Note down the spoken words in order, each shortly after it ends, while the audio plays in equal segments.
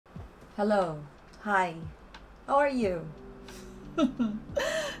Hello. Hi. How are you?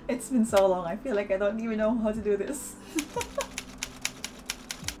 It's been so long. I feel like I don't even know how to do this.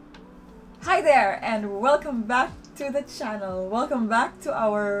 Hi there and welcome back to the channel. Welcome back to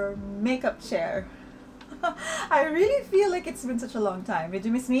our makeup chair. I really feel like it's been such a long time. Did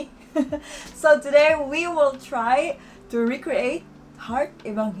you miss me? So today we will try to recreate Heart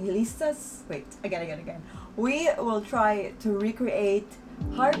Evangelista's... Wait, again. We will try to recreate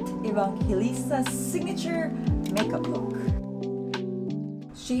Heart Evangelista's signature makeup look.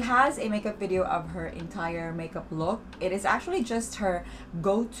 She has a makeup video of her entire makeup look. It is actually just her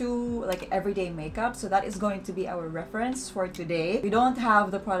go-to like everyday makeup, so that is going to be our reference for today. We don't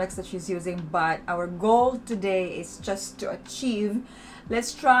have the products that she's using, but our goal today is just to achieve.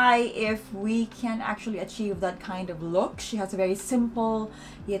 Let's try if we can actually achieve that kind of look. She has a very simple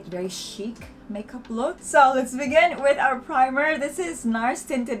yet very chic makeup look. So let's begin with our primer. This is NARS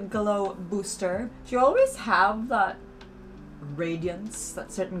Tinted Glow Booster. She always have that radiance,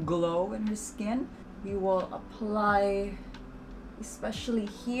 that certain glow in her skin. We will apply especially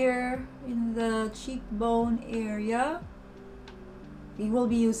here in the cheekbone area. We will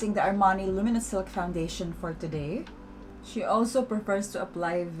be using the Armani Luminous Silk Foundation for today. She also prefers to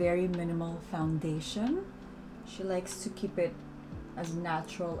apply very minimal foundation. She likes to keep it as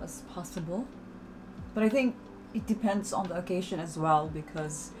natural as possible. But I think it depends on the occasion as well,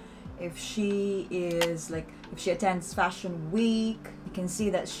 because if she attends Fashion Week, you can see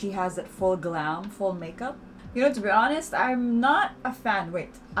that she has that full glam, full makeup. You know, to be honest, I'm not a fan.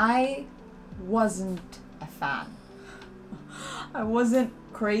 Wait, I wasn't a fan. I wasn't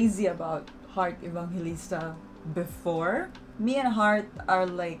crazy about Heart Evangelista before. Me and Heart are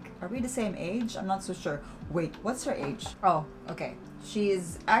we the same age? I'm not so sure. Wait, what's her age? Oh, okay. She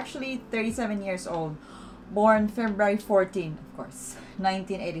is actually 37 years old. Born February 14, of course,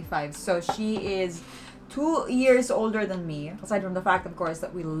 1985. So she is 2 years older than me. Aside from the fact, of course, that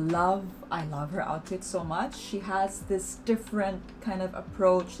I love her outfit so much. She has this different kind of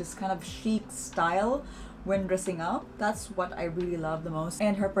approach, this kind of chic style when dressing up. That's what I really love the most.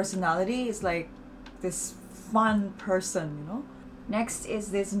 And her personality is like this fun person, you know. Next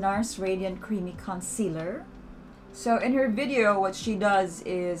is this NARS Radiant Creamy Concealer. So in her video, what she does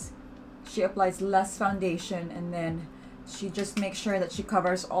is she applies less foundation, and then she just makes sure that she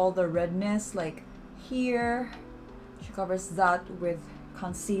covers all the redness, like here. She covers that with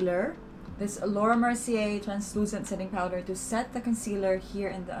concealer. This Laura Mercier translucent setting powder to set the concealer here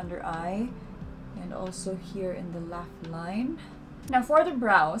in the under eye and also here in the laugh line. Now for the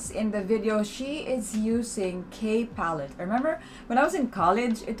brows, in the video she is using K palette. I remember when I was in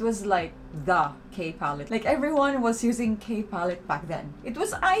college, it was like the K palette. Like everyone was using K palette back then. It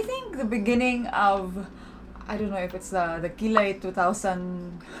was, I think, the beginning of, I don't know if it's the Kilay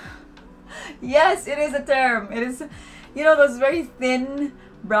 2000. Yes, it is a term. It is, you know, those very thin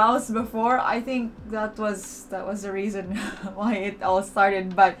brows before. I think that was the reason why it all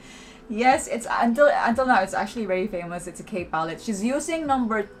started. But yes, it's until now it's actually very famous. It's a K palette. She's using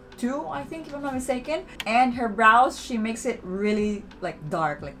number 2, I think, if I'm not mistaken. And her brows, she makes it really like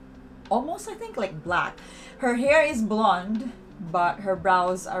dark, like almost, I think, like black. Her hair is blonde, but her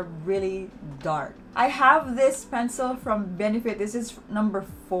brows are really dark. I have this pencil from Benefit. This is number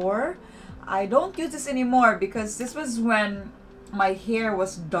 4. I don't use this anymore because this was when my hair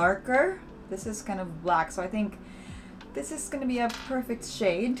was darker. This is kind of black, so I think this is gonna be a perfect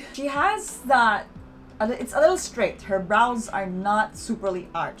shade. She has that, it's a little straight. Her brows are not superly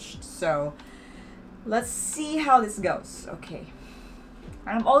arched. So let's see how this goes. Okay.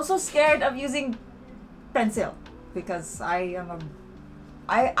 I'm also scared of using pencil because I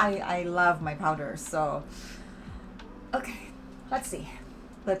love my powder. So okay, let's see.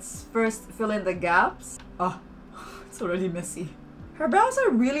 Let's first fill in the gaps. Oh, it's already messy. Her brows are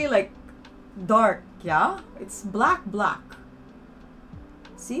really like dark, yeah? It's black.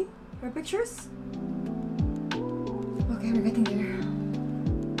 See her pictures? Okay, we're getting there.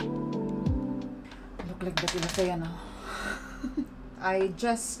 I look like Betty Lafayette now. I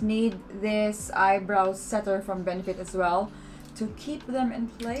just need this eyebrow setter from Benefit as well to keep them in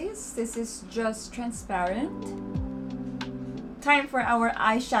place. This is just transparent. Time for our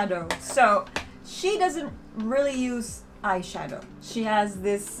eyeshadow. So she doesn't really use eyeshadow. She has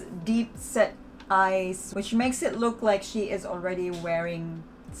this deep set eyes, which makes it look like she is already wearing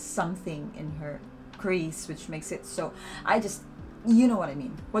something in her crease, which makes it so, you know what I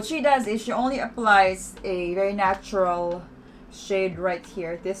mean. What she does is she only applies a very natural shade right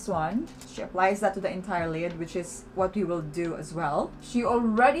here, this one. She applies that to the entire lid, which is what we will do as well. She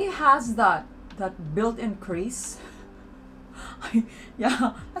already has that built-in crease.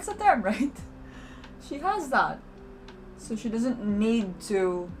 Yeah, that's a term, right? She has that. So she doesn't need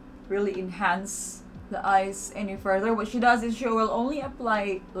to really enhance the eyes any further. What she does is she will only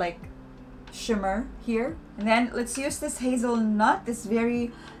apply like shimmer here. And then let's use this hazelnut, this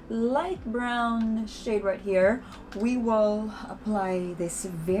very light brown shade right here. We will apply this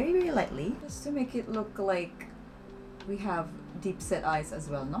very, very lightly just to make it look like we have deep set eyes as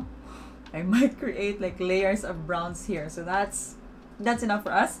well, no? I might create like layers of browns here. So that's enough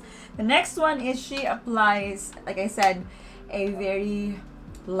for us. The next one is she applies, like I said, a very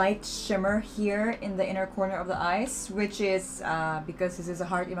light shimmer here in the inner corner of the eyes, which is because this is a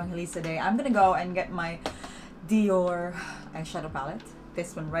Heart Evangelista day, I'm gonna go and get my Dior eyeshadow palette,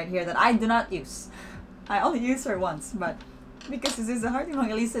 this one right here that I do not use. I only use her once, but because this is a Heart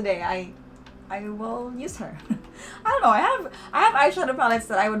Evangelista day, I will use her. I don't know, I have eyeshadow palettes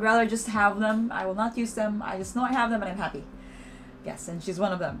that I would rather just have them. I will not use them. I just know I have them and I'm happy. Yes, and she's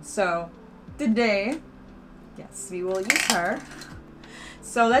one of them. So today, yes, we will use her.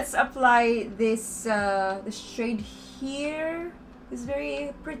 So let's apply this this shade here. This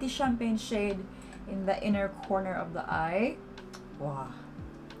very pretty champagne shade in the inner corner of the eye. Wow,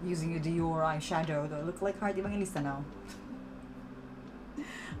 using a Dior eyeshadow. Do I look like Heart Evangelista now?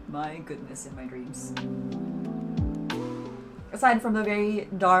 My goodness, in my dreams. Aside from the very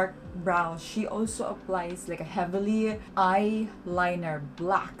dark brow, she also applies like a heavily eyeliner,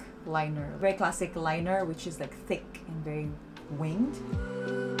 black liner, very classic liner, which is like thick and very winged.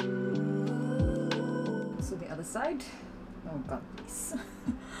 So the other side. Oh god, please.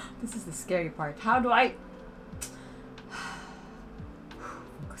 This is the scary part. How do I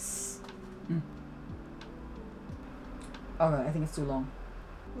focus? Alright, I think it's too long.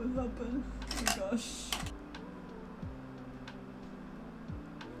 What happened? Oh my gosh.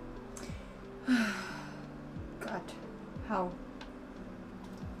 God, how?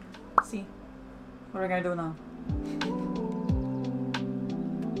 See, what are we gonna do now?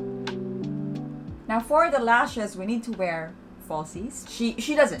 Now for the lashes, we need to wear falsies.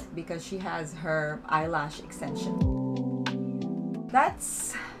 She doesn't because she has her eyelash extension.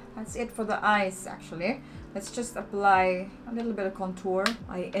 That's it for the eyes actually. Let's just apply a little bit of contour.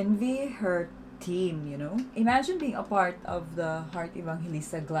 I envy her team, you know. Imagine being a part of the Heart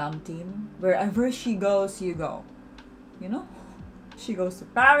Evangelista glam team. Wherever she goes, you go. You know? She goes to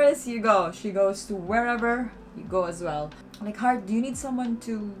Paris, you go. She goes to wherever, you go as well. Like, Heart, do you need someone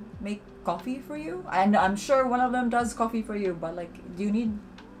to make coffee for you? And I'm sure one of them does coffee for you, but like, do you need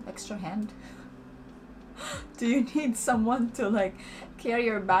extra hand? Do you need someone to like carry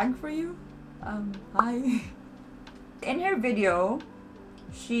your bag for you? Hi. In her video,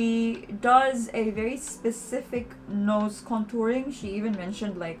 she does a very specific nose contouring. She even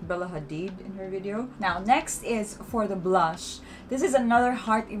mentioned like Bella Hadid in her video. Now, next is for the blush. This is another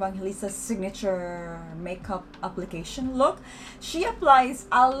Heart Evangelista signature makeup application look. She applies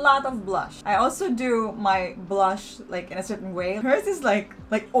a lot of blush. I also do my blush like in a certain way. Hers is like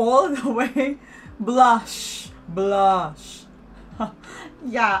all the way blush.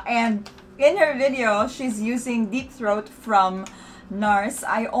 Yeah, and in her video, she's using Deep Throat from NARS.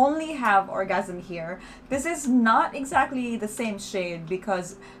 I only have Orgasm here. This is not exactly the same shade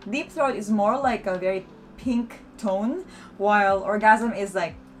because Deep Throat is more like a very pink tone, while Orgasm is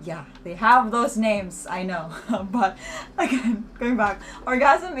like, yeah, they have those names, I know. But again, going back,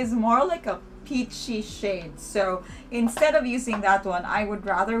 Orgasm is more like a peachy shade. So instead of using that one, I would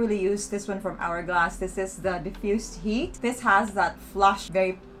rather really use this one from Hourglass. This is the Diffused Heat. This has that flush,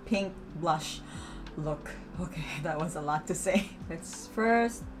 very pink blush look. Okay, that was a lot to say. Let's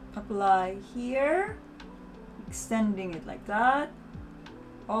first apply here, extending it like that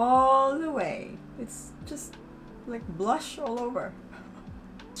all the way. It's just like blush all over.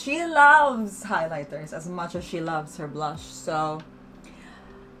 She loves highlighters as much as she loves her blush, so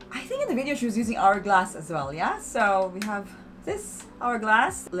I think in the video she was using Hourglass as well. Yeah, so we have this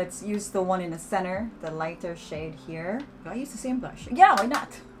Hourglass. Let's use the one in the center, the lighter shade here. Do I use the same blush? Yeah, why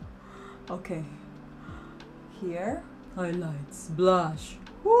not? Okay, here, highlights, blush.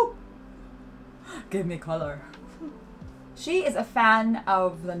 Woo! Give me color. She is a fan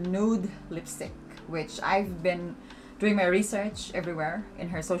of the nude lipstick, which I've been doing my research everywhere in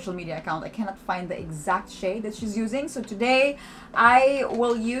her social media account. I cannot find the exact shade that she's using. So today I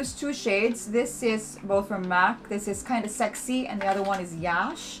will use two shades. This is both from MAC. This is Kinda Sexy and the other one is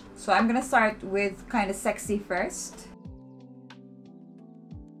Yash. So I'm gonna start with Kinda Sexy first.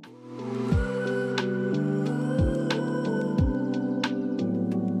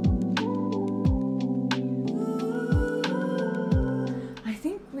 I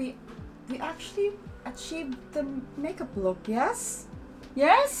think we actually achieved the the makeup look, yes?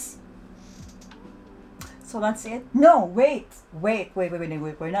 Yes? So that's it? No, wait,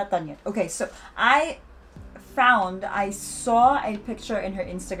 we're not done yet. Okay, so I saw a picture in her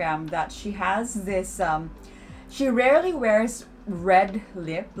Instagram that she has this, she rarely wears red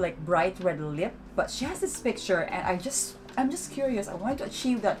lip, like bright red lip, but she has this picture and I'm just curious. I wanted to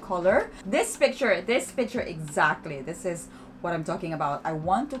achieve that color. This picture exactly. This is what I'm talking about. I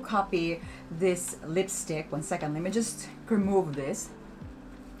want to copy this lipstick. 1 second, let me just remove this.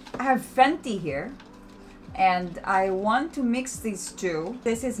 I have Fenty here and I want to mix these two.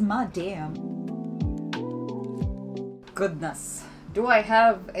 This is Madame. Goodness. Do I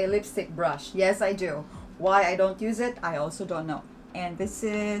have a lipstick brush? Yes, I do. Why I don't use it, I also don't know. And this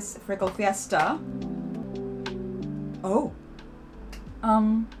is Freckle Fiesta. Oh.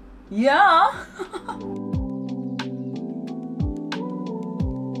 Yeah.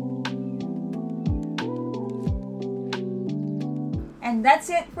 And that's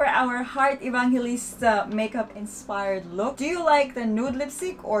it for our Heart Evangelista makeup inspired look. Do you like the nude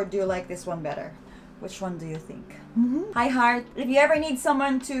lipstick or do you like this one better? Which one do you think? Hi Heart, if you ever need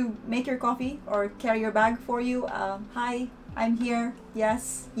someone to make your coffee or carry your bag for you, hi, I'm here.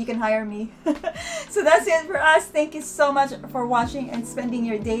 Yes, you can hire me. So that's it for us. Thank you so much for watching and spending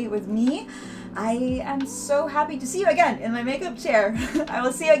your day with me. I am so happy to see you again in my makeup chair. I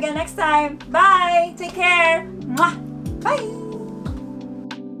will see you again next time. Bye. Take care. Mwah. Bye.